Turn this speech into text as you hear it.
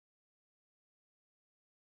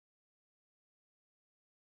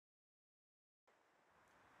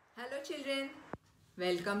Hello children,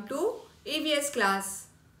 welcome to EVS class.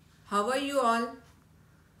 How are you all?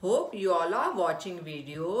 Hope you all are watching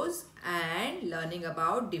videos and learning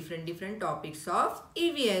about different topics of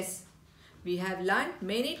EVS. We have learned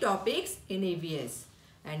many topics in EVS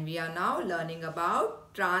and we are now learning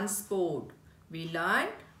about transport. We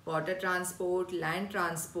learned water transport, land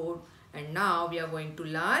transport, and now we are going to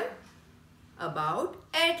learn about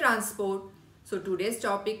air transport. So today's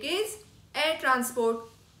topic is air transport.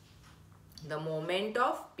 The movement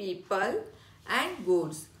of people and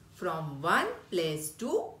goods from one place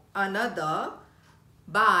to another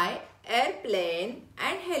by airplane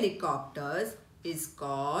and helicopters is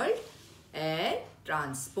called air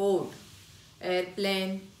transport.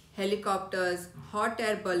 Airplane, helicopters, hot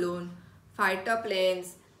air balloon, fighter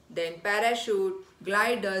planes, then parachute,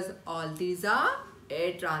 gliders, all these are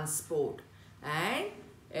air transport. And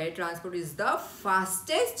air transport is the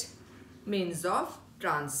fastest means of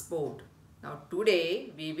transport. Now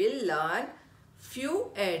today we will learn few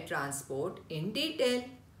air transport in detail.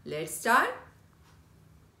 Let's start.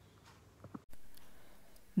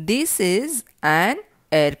 This is an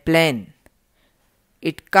airplane.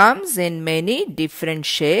 It comes in many different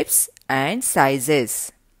shapes and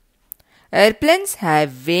sizes. Airplanes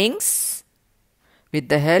have wings. With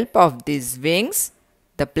the help of these wings,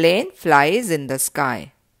 the plane flies in the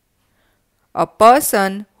sky. A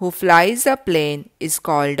person who flies a plane is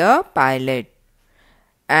called a pilot,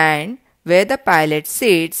 and where the pilot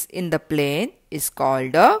sits in the plane is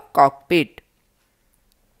called a cockpit.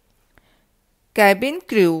 Cabin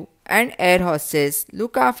crew and air hostess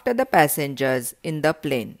look after the passengers in the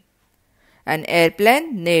plane. An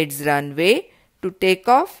airplane needs runway to take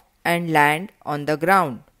off and land on the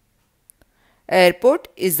ground. Airport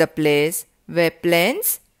is the place where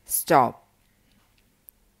planes stop.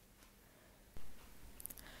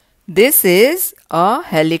 This is a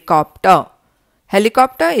helicopter.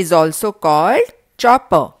 Helicopter is also called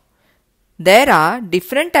chopper. There are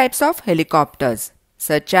different types of helicopters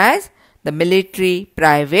such as the military,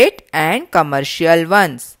 private and commercial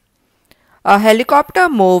ones. A helicopter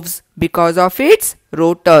moves because of its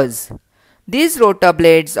rotors. These rotor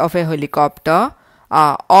blades of a helicopter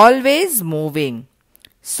are always moving,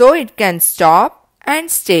 so it can stop and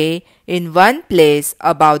stay in one place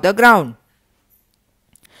above the ground.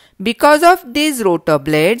 Because of these rotor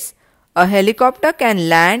blades, a helicopter can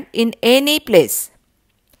land in any place.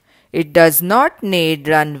 It does not need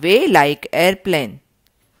runway like airplane.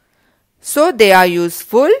 So they are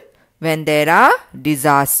useful when there are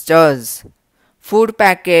disasters. Food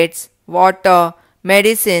packets, water,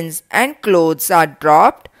 medicines and clothes are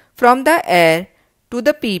dropped from the air to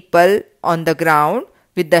the people on the ground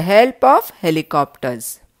with the help of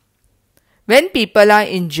helicopters. When people are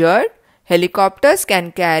injured, helicopters can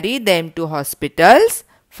carry them to hospitals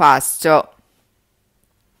faster.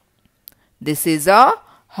 This is a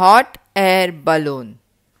hot air balloon.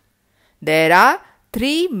 There are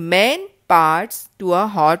three main parts to a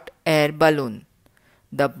hot air balloon.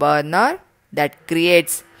 The burner that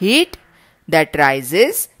creates heat that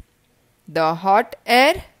rises, the hot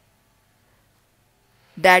air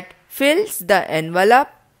that fills the envelope,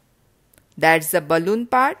 that's the balloon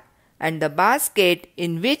part, and the basket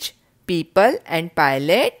in which people and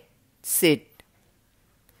pilot sit.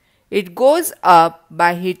 It goes up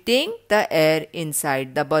by hitting the air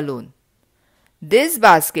inside the balloon. This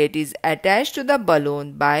basket is attached to the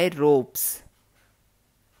balloon by ropes.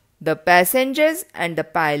 The passengers and the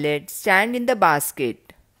pilot stand in the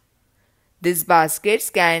basket. These baskets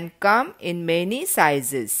can come in many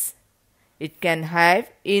sizes. It can have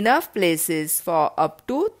enough places for up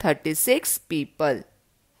to 36 people.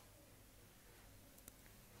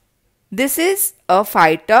 This is a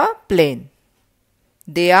fighter plane.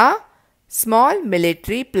 They are small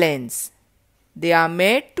military planes. They are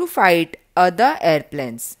made to fight other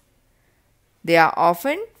airplanes. They are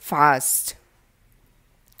often fast.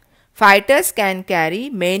 Fighters can carry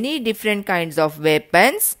many different kinds of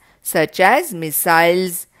weapons such as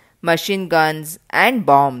missiles, machine guns and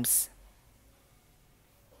bombs.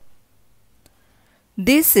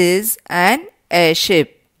 This is an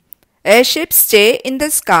airship. Airships stay in the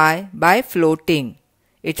sky by floating.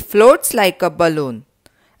 It floats like a balloon.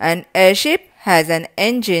 An airship has an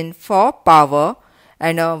engine for power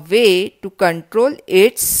and a way to control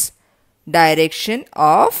its direction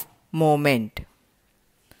of movement.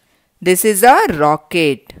 This is a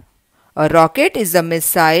rocket. A rocket is a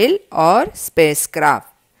missile or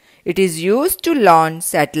spacecraft. It is used to launch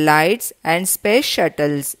satellites and space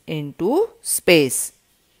shuttles into space.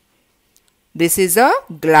 This is a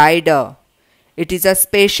glider. It is a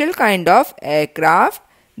special kind of aircraft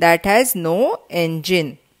that has no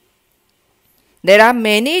engine. There are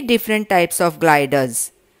many different types of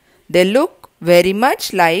gliders. They look very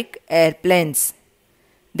much like airplanes.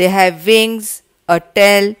 They have wings, a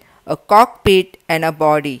tail, a cockpit and a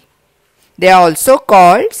body. They are also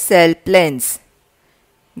called sailplanes.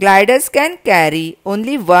 Gliders can carry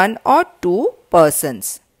only one or two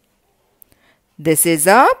persons. This is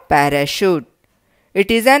a parachute. It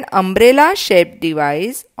is an umbrella-shaped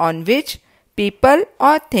device on which people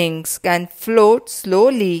or things can float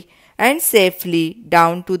slowly and safely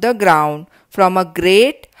down to the ground from a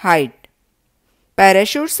great height.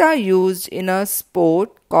 Parachutes are used in a sport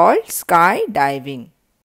called skydiving.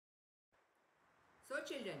 So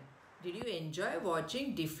children, did you enjoy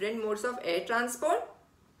watching different modes of air transport?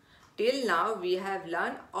 Till now we have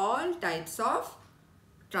learned all types of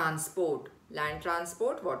transport: land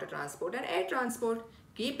transport, water transport and air transport.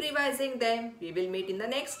 Keep revising them. We will meet in the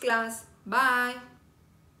next class. Bye.